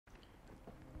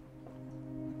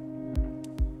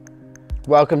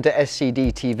Welcome to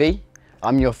SCD TV.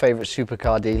 I'm your favourite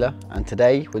supercar dealer, and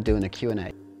today we're doing a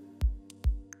Q&A.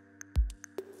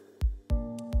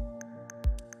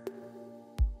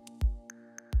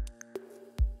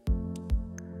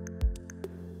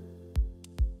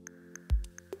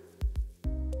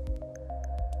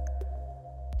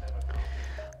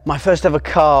 My first ever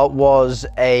car was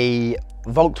a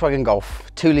Volkswagen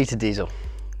Golf, 2-litre diesel,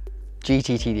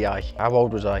 GT TDI. How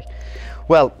old was I?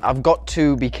 Well, I've got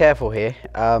to be careful here.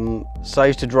 So I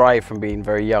used to drive from being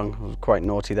very young. I was quite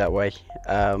naughty that way.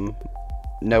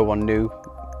 No one knew.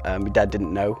 My dad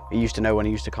didn't know. He used to know when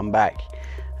he used to come back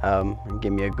and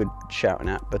give me a good shouting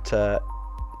at. But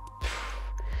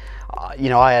you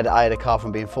know, I had a car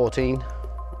from being 14,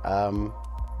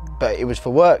 but it was for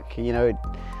work. You know,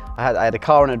 I had a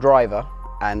car and a driver,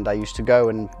 and I used to go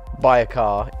and buy a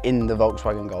car in the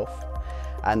Volkswagen Golf.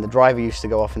 And the driver used to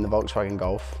go off in the Volkswagen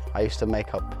Golf. I used to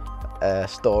make up a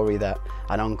story that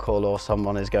an uncle or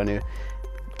someone is going to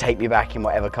take me back in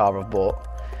whatever car I've bought,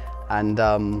 and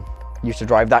used to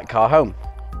drive that car home.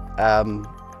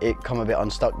 It come a bit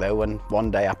unstuck though when one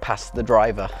day I passed the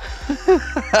driver.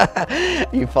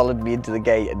 He followed me into the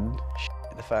gate and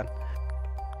shit the fan.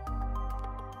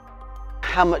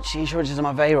 How much insurance is on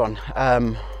my Veyron?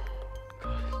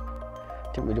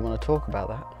 Didn't really want to talk about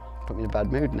that. Put me in a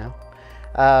bad mood now.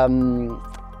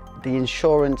 The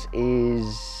insurance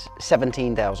is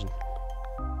 17,000.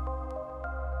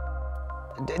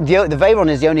 The Veyron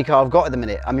is the only car I've got at the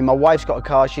minute. I mean, my wife's got a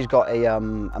car. She's got a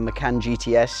Macan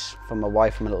GTS from my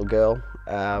wife and my little girl.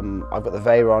 I've got the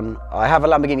Veyron. I have a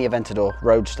Lamborghini Aventador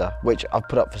Roadster, which I've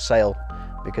put up for sale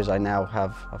because I now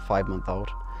have a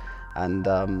 5-month-old. And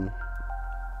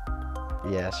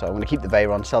yeah, so I'm going to keep the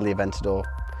Veyron, sell the Aventador,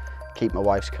 keep my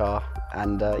wife's car,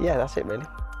 and yeah, that's it really.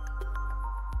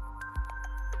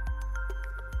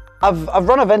 I've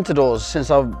run Aventadors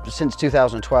since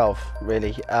 2012,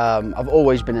 really. I've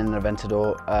always been in an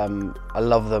Aventador. I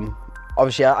love them.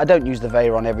 Obviously, I don't use the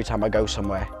Veyron every time I go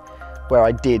somewhere, where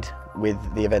I did with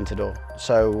the Aventador.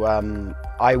 So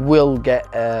I will get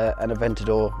an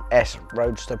Aventador S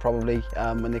Roadster probably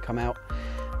when they come out.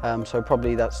 So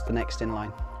probably that's the next in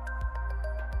line.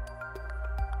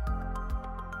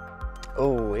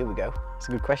 Oh, here we go. That's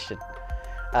a good question.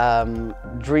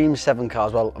 Dream 7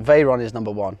 cars. Well, Veyron is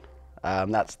number 1.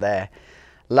 That's there.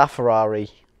 LaFerrari,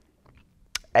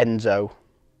 Enzo,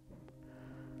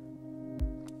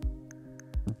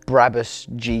 Brabus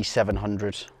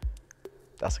G700.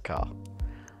 That's a car.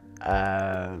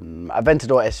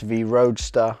 Aventador SV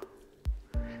Roadster.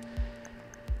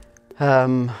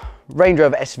 Range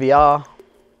Rover SVR,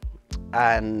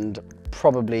 and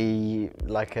probably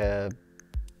like a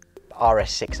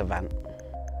RS6 Avant.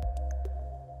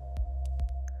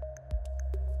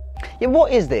 Yeah,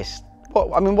 what is this?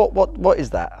 What is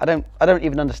that? I don't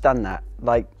even understand that.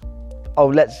 Like, oh,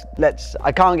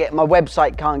 I can't get, my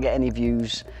website can't get any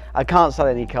views. I can't sell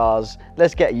any cars.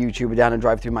 Let's get a YouTuber down and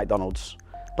drive through McDonald's.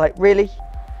 Like, really?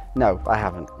 No, I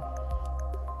haven't.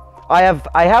 I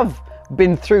have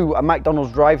been through a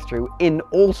McDonald's drive-through in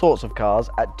all sorts of cars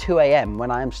at 2 AM when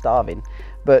I am starving,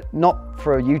 but not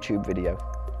for a YouTube video.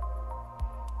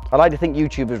 I like to think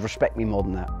YouTubers respect me more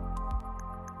than that.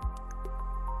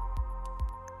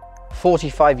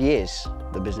 45 years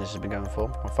the business has been going for.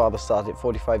 My father started it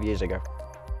 45 years ago.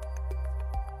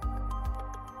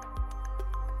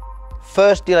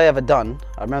 First deal I ever done,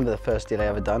 I remember the first deal I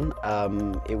ever done,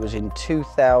 it was in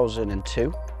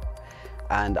 2002,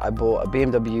 and I bought a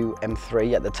BMW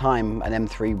M3. At the time, an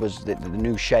M3 was the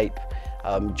new shape,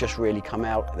 just really come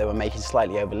out. They were making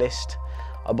slightly over list.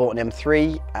 I bought an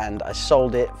M3 and I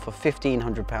sold it for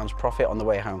 £1,500 profit on the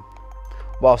way home,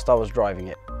 whilst I was driving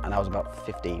it, and I was about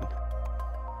 15.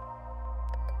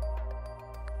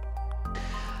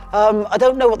 I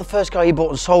don't know what the first car he bought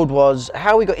and sold was.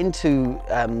 How we got into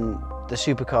the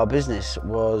supercar business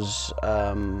was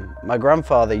my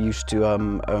grandfather used to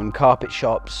own carpet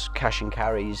shops, cash and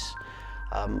carries,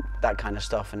 that kind of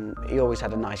stuff, and he always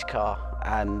had a nice car.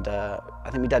 And I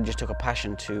think my dad just took a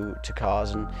passion to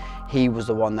cars, and he was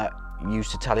the one that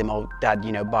used to tell him, oh, Dad,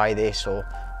 you know, buy this, or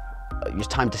it's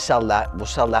time to sell that, we'll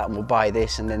sell that and we'll buy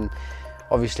this. And then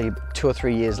obviously 2 or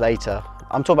 3 years later,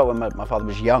 I'm talking about when my father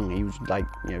was young, he was like,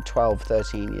 you know, 12,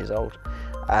 13 years old.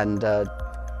 And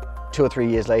 2 or 3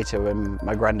 years later, when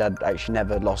my granddad actually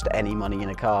never lost any money in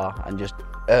a car and just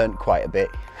earned quite a bit,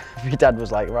 my dad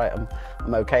was like, right,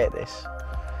 I'm okay at this.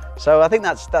 So I think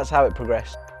that's how it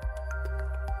progressed.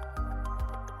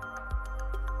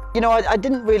 You know, I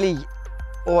didn't really,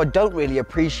 or I don't really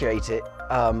appreciate it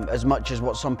as much as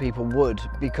what some people would,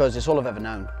 because it's all I've ever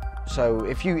known. So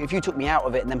if you took me out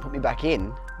of it and then put me back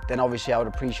in, then obviously I would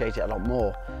appreciate it a lot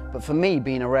more. But for me,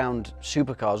 being around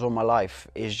supercars all my life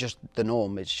is just the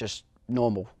norm. It's just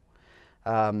normal.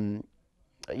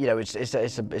 You know, it's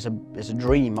a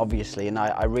dream, obviously, and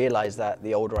I realise that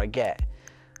the older I get,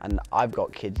 and I've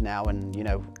got kids now, and you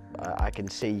know, I can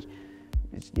see,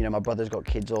 you know, my brother's got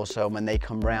kids also, and when they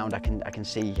come round, I can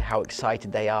see how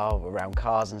excited they are around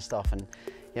cars and stuff, and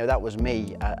you know, that was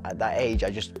me at that age. I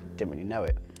just didn't really know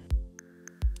it.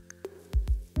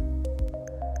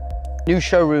 New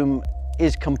showroom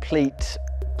is complete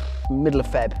middle of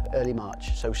Feb, early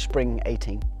March, so spring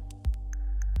 18.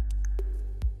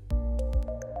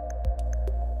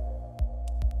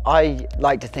 I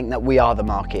like to think that we are the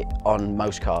market on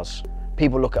most cars.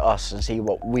 People look at us and see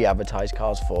what we advertise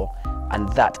cars for, and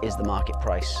that is the market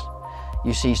price.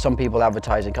 You see some people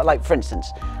advertising, like for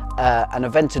instance, an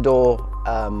Aventador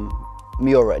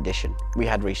Miura edition we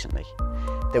had recently.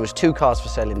 There was 2 cars for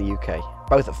sale in the UK,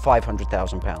 both at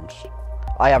 £500,000.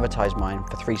 I advertised mine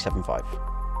for £375.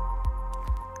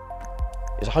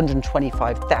 It's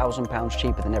 £125,000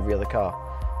 cheaper than every other car.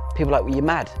 People are like, well, you're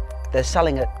mad. They're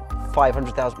selling at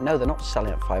 500,000. No, they're not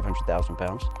selling at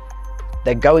 £500,000.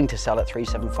 They're going to sell at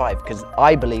 375 because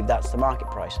I believe that's the market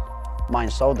price.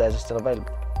 Mine's sold, theirs is still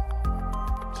available.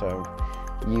 So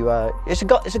it's a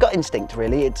gut instinct,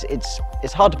 really.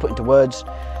 It's hard to put into words.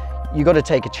 You got to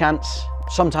take a chance.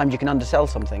 Sometimes you can undersell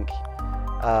something,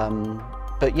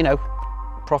 but you know,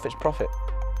 profit's profit.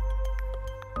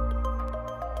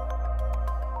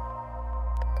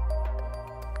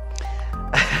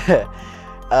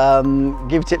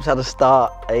 Give tips how to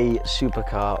start a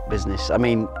supercar business. I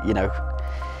mean, you know,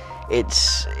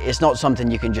 it's not something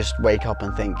you can just wake up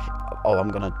and think, oh, I'm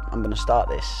gonna start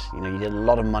this. You know, you need a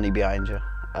lot of money behind you.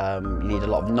 You need a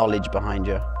lot of knowledge behind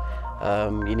you.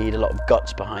 You need a lot of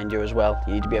guts behind you as well.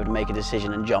 You need to be able to make a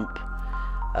decision and jump.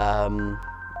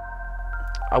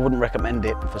 I wouldn't recommend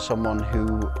it for someone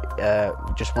who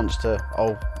just wants to,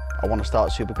 oh, I want to start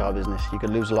a supercar business. You could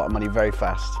lose a lot of money very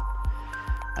fast,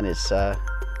 and it's hard.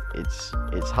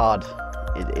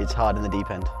 It's hard in the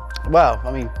deep end. Well,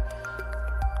 I mean,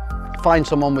 find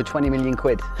someone with 20 million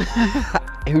quid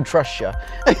who trusts you.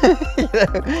 You know?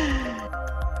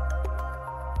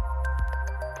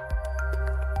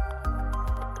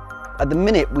 At the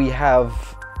minute, we have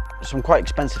some quite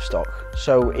expensive stock,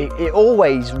 so it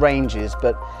always ranges,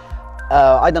 but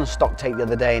I done a stock take the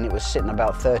other day and it was sitting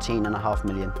about 13.5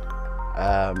 million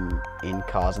in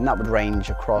cars, and that would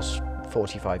range across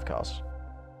 45 cars.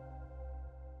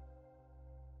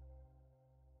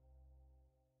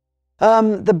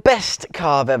 The best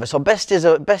car I've ever sold. Best is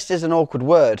an awkward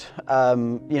word.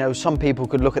 You know, some people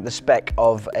could look at the spec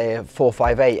of a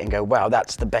 458 and go, wow,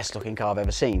 that's the best looking car I've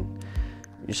ever seen.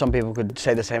 Some people could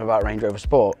say the same about Range Rover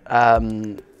Sport.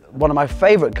 One of my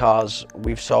favourite cars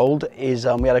we've sold is,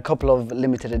 we had a couple of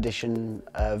limited edition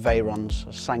Veyrons,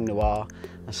 a Sang Noir,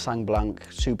 a Sang Blanc,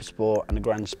 Super Sport and a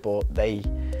Grand Sport. They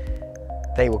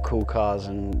were cool cars,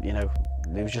 and you know,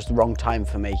 it was just the wrong time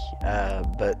for me,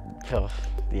 but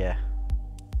yeah,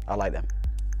 I like them.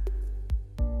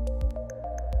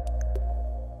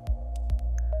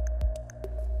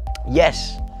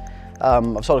 Yes,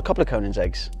 I've sold a couple of Conan's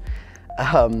eggs.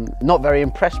 Not very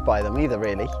impressed by them either,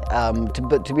 really.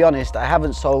 But to be honest, I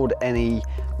haven't sold any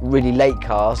really late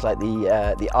cars like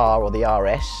the R or the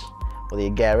RS or the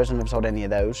Agueras. I haven't sold any of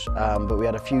those. But we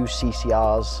had a few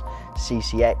CCRs,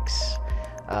 CCX.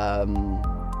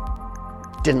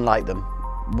 Didn't like them.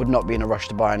 Would not be in a rush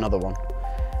to buy another one.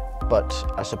 But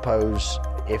I suppose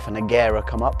if an Aguera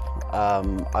come up,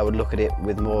 I would look at it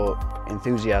with more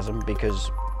enthusiasm, because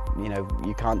you know,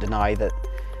 you can't deny that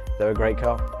they're a great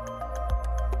car.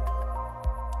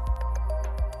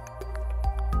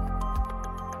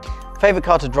 Favourite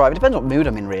car to drive? It depends what mood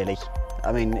I'm in, really.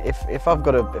 I mean, if I've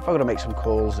got to make some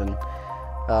calls, and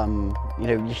you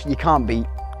know, you can't beat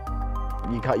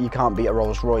a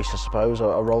Rolls Royce, I suppose. A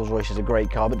Rolls Royce is a great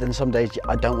car, but then some days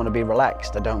I don't want to be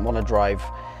relaxed. I don't want to drive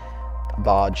a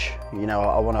barge. You know,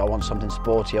 I want something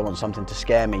sporty. I want something to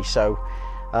scare me. So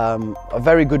a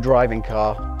very good driving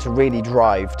car to really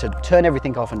drive, to turn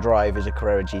everything off and drive, is a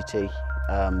Carrera GT.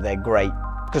 They're great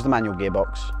because of the manual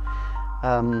gearbox.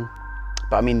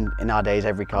 But I mean, in our days,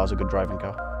 every car's a good driving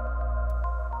car.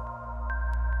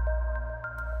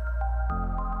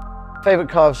 Favourite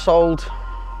car I've sold?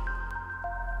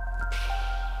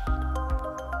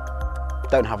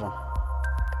 Don't have one.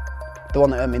 The one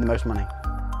that earned me the most money.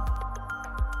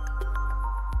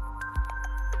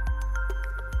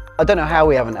 I don't know how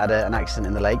we haven't had an accident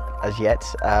in the lake as yet,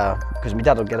 because my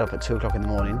dad will get up at 2 o'clock in the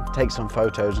morning, take some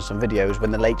photos and some videos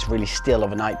when the lake's really still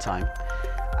of a night time.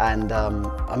 And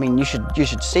I mean, you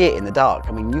should see it in the dark.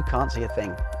 I mean, you can't see a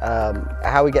thing.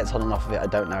 How he gets on and off of it, I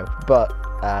don't know. But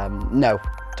no,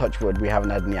 touch wood, we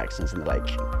haven't had any accidents in the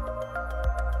lake.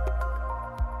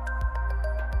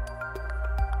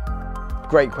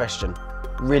 Great question,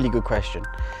 really good question.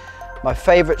 My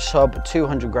favourite sub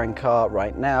 200 grand car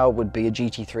right now would be a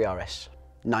GT3 RS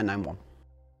 991.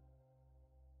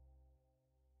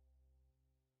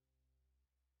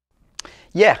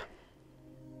 Yeah.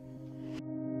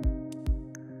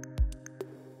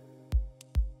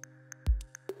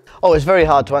 Oh, it's very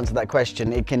hard to answer that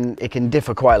question. It can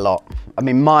differ quite a lot. I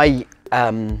mean, I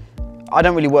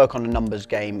don't really work on a numbers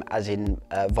game, as in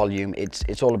volume.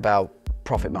 It's all about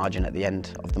profit margin at the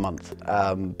end of the month.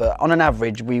 But on an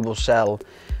average, we will sell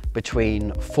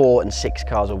between 4 and 6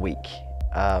 cars a week.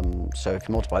 So if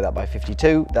you multiply that by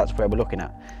 52, that's where we're looking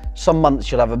at. Some months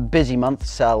you'll have a busy month,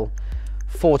 sell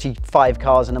 45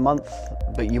 cars in a month,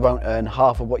 but you won't earn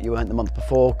half of what you earned the month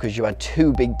before because you had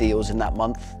 2 big deals in that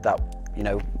month that, you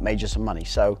know, made you some money.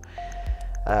 So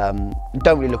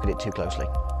don't really look at it too closely.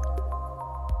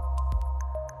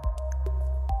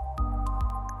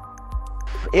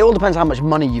 It all depends how much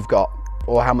money you've got,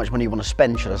 or how much money you want to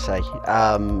spend, should I say.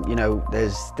 You know,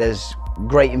 there's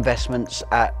great investments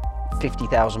at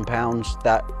 £50,000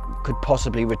 that could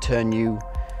possibly return you,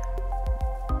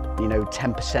 you know,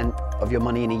 10% of your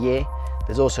money in a year.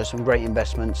 There's also some great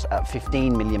investments at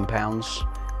 £15 million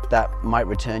that might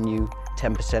return you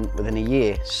 10% within a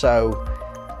year. So,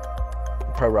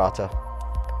 pro rata.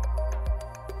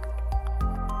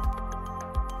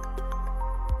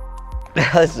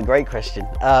 This is a great question.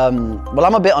 Well,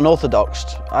 I'm a bit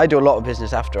unorthodox. I do a lot of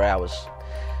business after hours.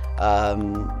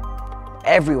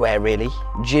 Everywhere really.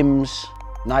 Gyms,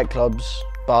 nightclubs,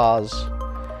 bars.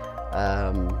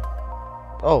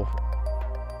 Oh,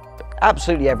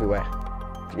 absolutely everywhere.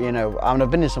 You know, I mean,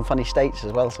 I've been in some funny states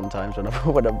as well sometimes when I've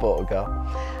bought a car.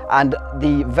 And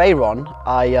the Veyron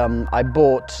I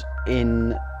bought in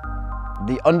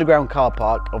the underground car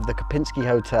park of the Kempinski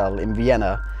Hotel in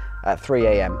Vienna at 3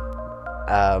 AM.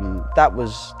 That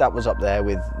was up there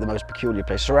with the most peculiar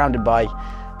place, surrounded by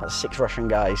about 6 Russian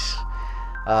guys.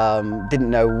 Didn't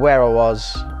know where I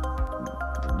was,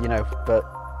 you know, but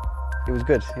it was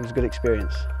good. It was a good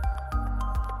experience.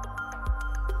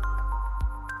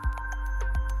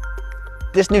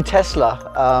 This new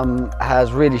Tesla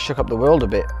has really shook up the world a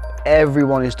bit.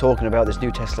 Everyone is talking about this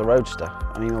new Tesla Roadster.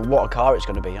 I mean, what a car it's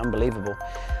going to be, unbelievable.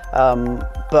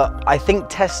 But I think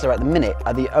Tesla at the minute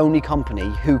are the only company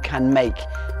who can make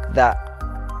that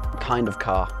kind of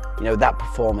car. You know, that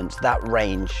performance, that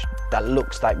range, that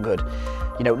looks that good.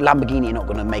 You know, Lamborghini are not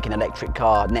going to make an electric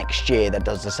car next year that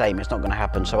does the same. It's not going to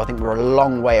happen. So I think we're a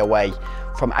long way away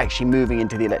from actually moving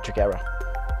into the electric era.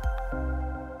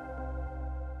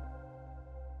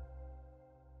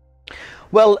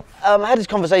 Well, I had this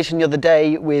conversation the other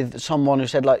day with someone who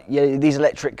said, like, yeah, these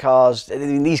electric cars,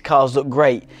 these cars look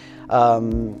great,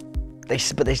 but they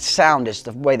sound, it's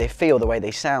the way they feel, the way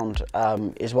they sound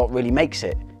is what really makes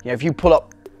it. You know, if you pull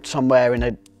up somewhere in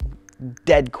a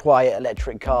dead quiet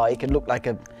electric car, it can look like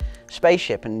a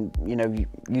spaceship, and you know,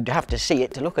 you'd have to see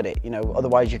it to look at it. You know,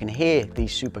 otherwise you can hear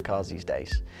these supercars these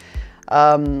days.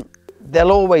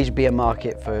 There'll always be a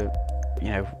market for,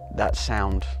 you know, that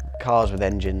sound, cars with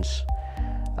engines.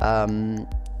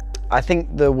 I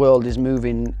think the world is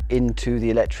moving into the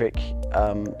electric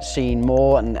scene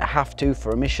more, and have to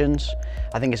for emissions.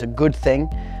 I think it's a good thing,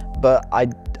 but I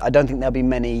don't think there'll be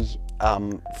many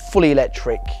fully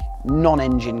electric,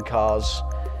 non-engine cars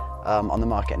on the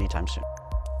market anytime soon.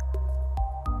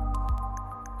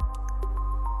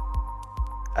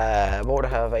 What would I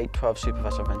have? 812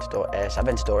 Superfast or Aventador S?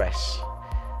 Aventador S.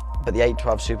 But the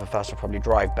 812 Superfast will probably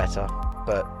drive better,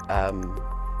 but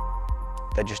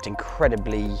they're just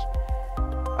incredibly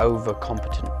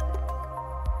over-competent.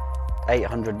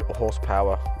 800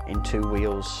 horsepower in 2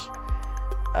 wheels.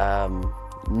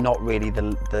 Not really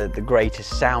the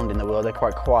greatest sound in the world. They're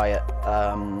quite quiet.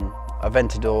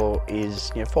 Aventador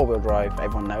is, you know, 4-wheel drive.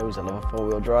 Everyone knows I love a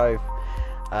 4-wheel drive.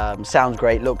 Sounds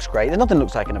great, looks great. There's nothing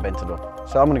looks like an Aventador,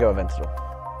 so I'm going to go Aventador.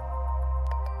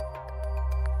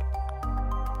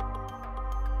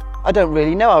 I don't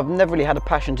really know. I've never really had a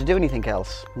passion to do anything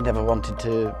else. Never wanted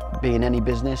to be in any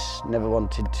business. Never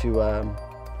wanted to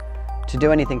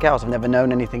do anything else. I've never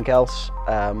known anything else.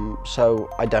 So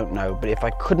I don't know. But if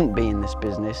I couldn't be in this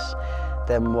business,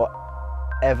 then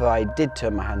whatever I did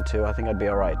turn my hand to, I think I'd be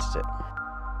all right at it.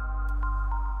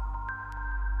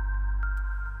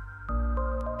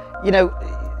 You know,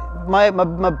 my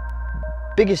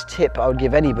biggest tip I would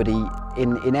give anybody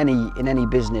in any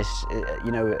business,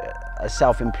 you know, a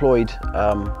self-employed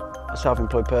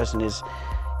person is,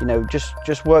 you know,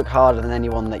 just work harder than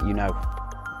anyone that you know.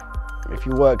 If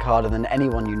you work harder than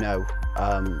anyone you know,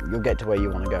 you'll get to where you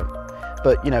want to go.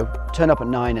 But, you know, turn up at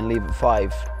 9 and leave at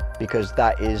 5, because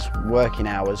that is working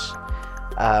hours.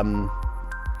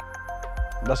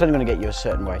 That's only going to get you a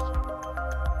certain way.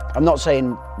 I'm not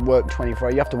saying work 24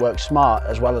 hours, you have to work smart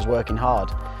as well as working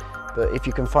hard. But if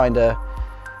you can find a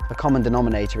common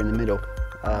denominator in the middle,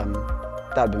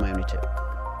 that would be my only tip.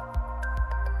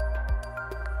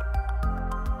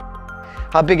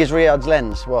 How big is Riyadh's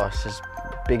lens? Well, it's as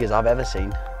big as I've ever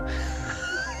seen.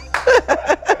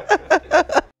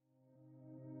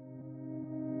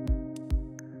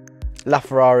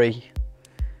 LaFerrari,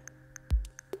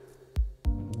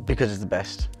 because it's the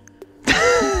best.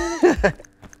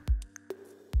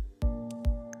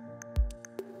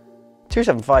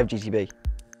 275 GTB.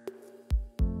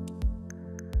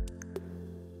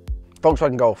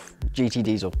 Volkswagen Golf GT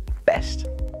Diesel, best.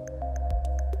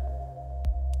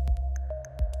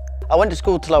 I went to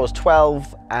school till I was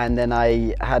 12, and then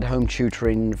I had home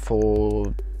tutoring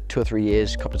for 2 or 3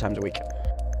 years, a couple of times a week.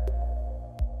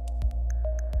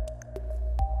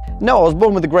 No, I was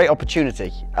born with a great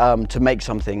opportunity to make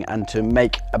something and to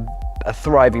make a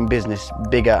thriving business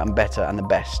bigger and better and the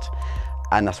best.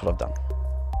 And that's what I've done.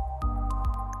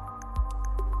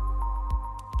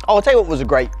 Oh, I'll tell you what was a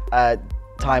great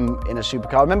time in a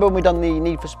supercar. Remember when we done the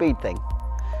Need for Speed thing?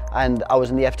 And I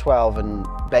was in the F12 and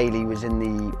Bailey was in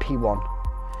the P1.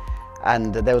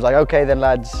 And they was like, okay then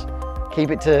lads,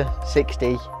 keep it to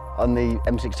 60 on the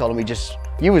M6 Toll, and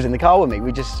you was in the car with me.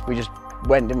 We just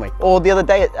went, didn't we? Or the other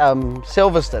day at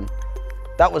Silverstone,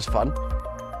 that was fun.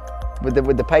 With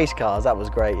the pace cars, that was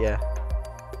great, yeah.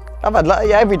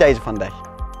 Yeah, every day's a fun day.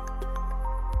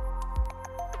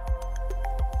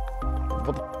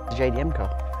 What the JDM car?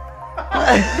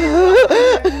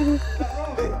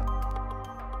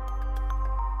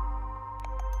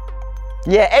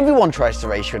 Yeah, everyone tries to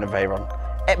race you in a Veyron,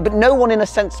 but no one in a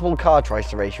sensible car tries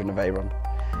to race you in a Veyron.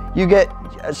 You get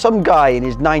some guy in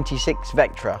his 96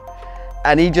 Vectra,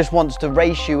 and he just wants to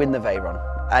race you in the Veyron,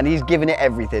 and he's giving it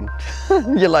everything.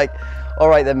 You're like, all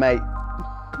right then, mate,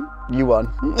 you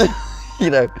won. You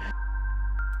know.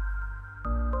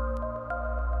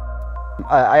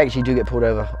 I actually do get pulled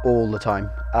over all the time,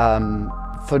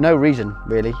 for no reason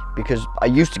really, because I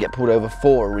used to get pulled over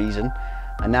for a reason,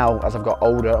 and now as I've got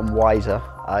older and wiser,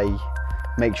 I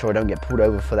make sure I don't get pulled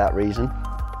over for that reason.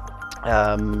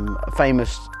 A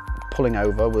famous pulling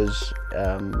over was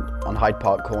on Hyde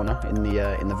Park Corner in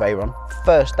the Veyron.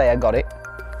 First day I got it,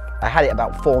 I had it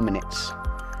about 4 minutes.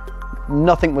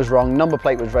 Nothing was wrong, number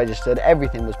plate was registered,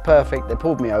 everything was perfect. They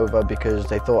pulled me over because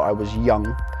they thought I was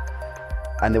young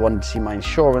and they wanted to see my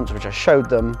insurance, which I showed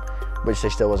them, which they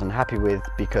still wasn't happy with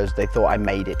because they thought I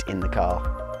made it in the car.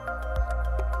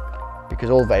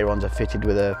 Because all Veyrons are fitted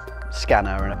with a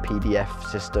scanner and a PDF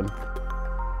system.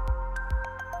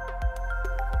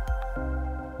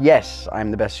 Yes,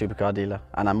 I'm the best supercar dealer,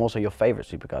 and I'm also your favourite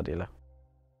supercar dealer.